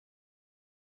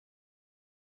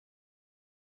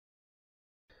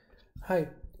Hi,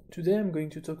 today I'm going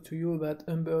to talk to you about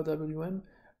umberwm,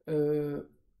 a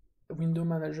window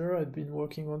manager I've been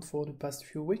working on for the past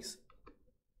few weeks.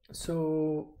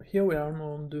 So here we are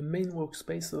on the main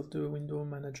workspace of the window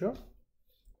manager.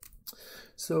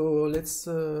 So let's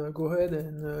go ahead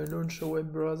and launch a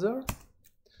web browser.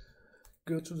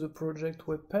 Go to the project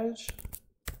web page.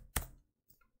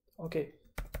 Okay.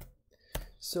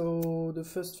 So the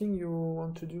first thing you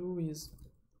want to do is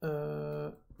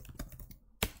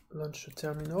launch a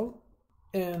terminal,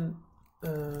 and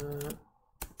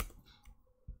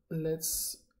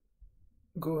let's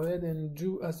go ahead and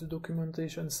do as the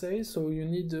documentation says. So you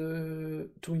need to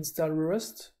install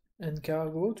Rust and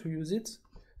Cargo to use it.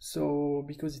 So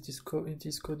because it is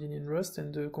coded in Rust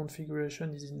and the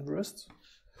configuration is in Rust.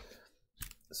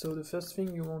 So the first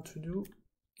thing you want to do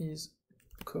is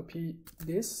copy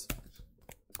this,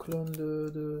 clone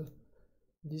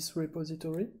this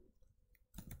repository.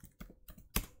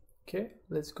 Okay,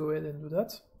 let's go ahead and do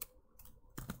that.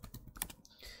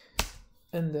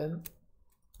 And then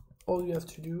all you have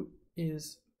to do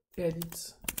is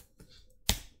edit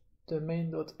the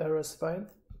main.rs file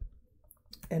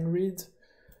and read.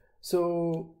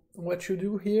 So what you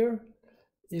do here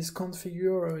is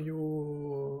configure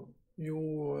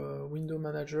your window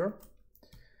manager.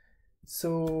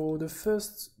 So the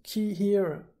first key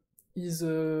here is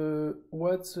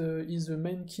what is the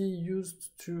main key used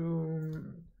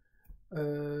to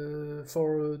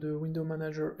for the window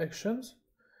manager actions.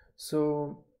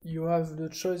 So you have the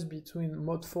choice between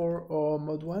mode 4 or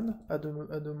mode 1 at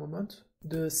the moment.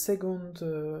 The second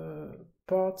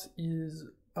part is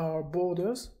our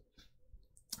borders.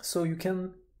 So you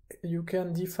can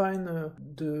define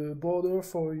the border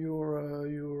for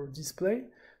your display.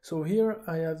 So here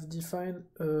I have defined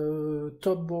a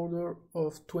top border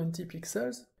of 20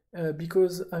 pixels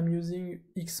because I'm using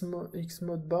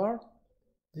Xmode bar.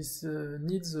 This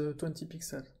needs 20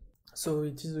 pixels. So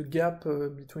it is a gap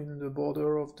between the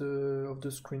border of the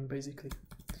screen, basically.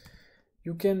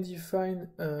 You can define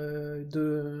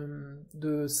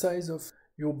the size of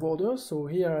your border. So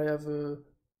here I have a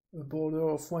border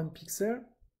of 1 pixel.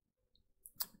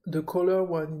 The color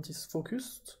when it is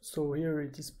focused, so here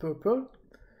it is purple,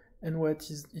 and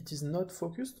it is not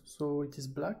focused, so it is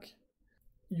black.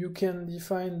 You can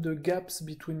define the gaps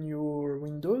between your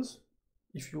windows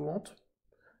if you want.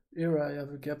 Here I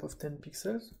have a gap of 10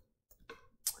 pixels.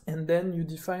 And then you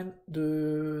define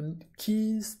the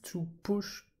keys to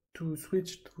push to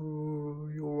switch to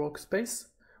your workspace,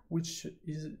 which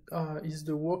is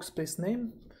the workspace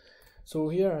name. So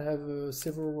here I have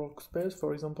several workspaces.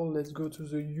 For example, let's go to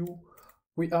the U.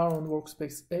 We are on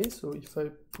workspace A, so if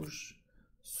I push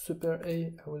super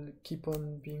A, I will keep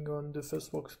on being on the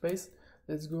first workspace.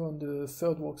 Let's go on the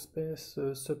third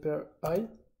workspace, super I.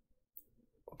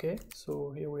 Okay,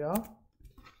 so here we are.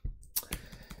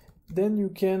 Then you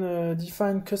can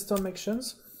define custom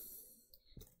actions.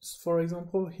 For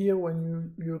example, here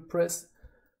when you press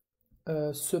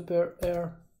super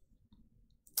R,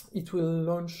 it will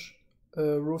launch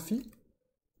Rofi.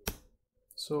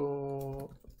 So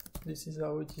this is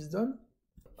how it is done.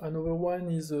 Another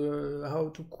one is how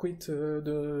to quit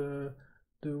the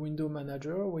window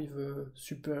manager with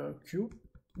super Q.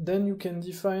 Then you can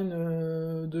define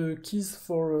the keys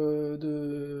for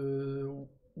the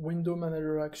window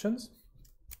manager actions.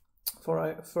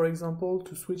 For example,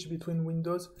 to switch between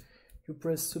windows, you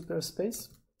press super space.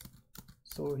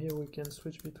 So here we can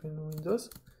switch between windows.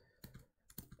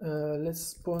 Let's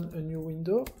spawn a new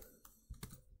window.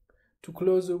 To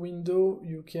close a window,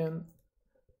 you can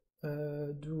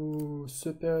do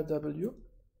super W.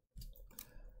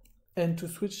 And to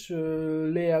switch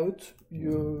layout,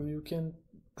 you can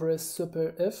press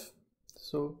super F.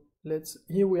 So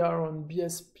here we are on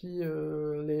BSP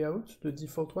layout, the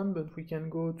default one, but we can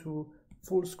go to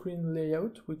full screen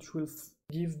layout, which will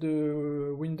give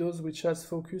the windows which has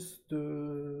focused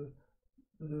the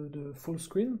full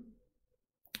screen.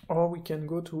 Or we can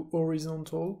go to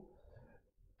horizontal,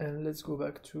 and let's go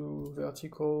back to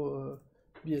vertical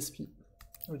BSP,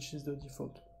 which is the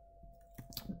default.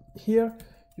 Here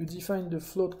you define the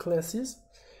float classes,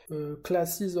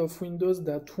 classes of windows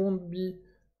that won't be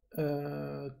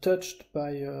touched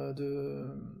by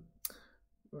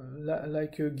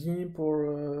like a GIMP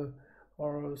or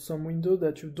some window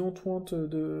that you don't want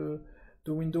the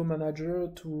window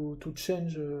manager to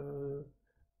change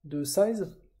the size.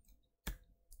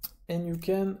 And you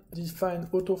can define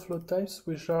auto float types,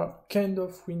 which are kind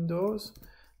of windows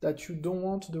that you don't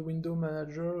want the window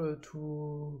manager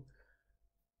to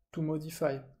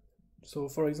modify. So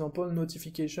for example,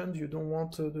 notifications, you don't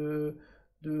want the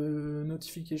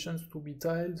notifications to be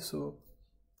tiled, so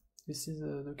This is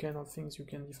the kind of things you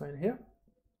can define here.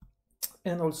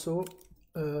 And also,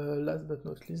 last but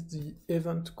not least, the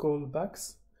event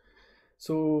callbacks.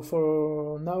 So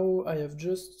for now, I have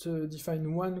just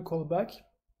defined one callback,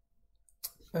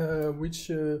 which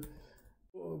is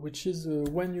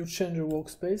when you change a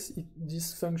workspace,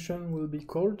 this function will be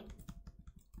called.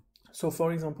 So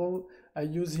for example, I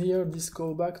use here this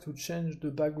callback to change the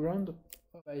background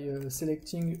by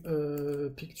selecting a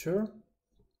picture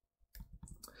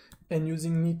and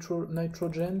using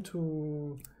nitrogen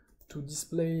to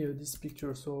display this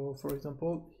picture. So for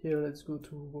example, here let's go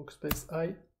to workspace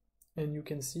I, and you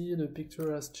can see the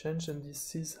picture has changed, and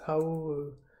this is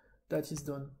how that is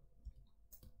done.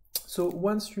 So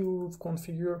once you've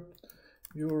configured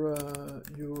your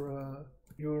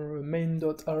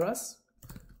main.aras,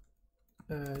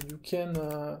 you can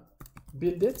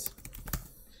build it,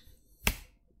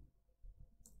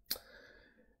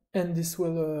 and this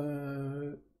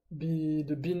will be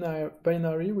the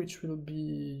binary which will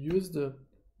be used to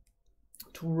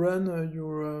run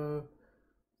your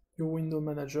window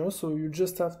manager. So you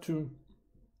just have to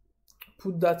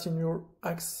put that in your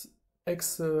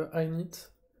X11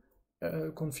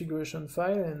 configuration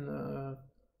file, and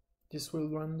this will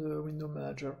run the window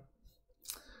manager.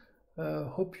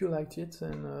 Hope you liked it,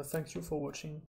 and thank you for watching.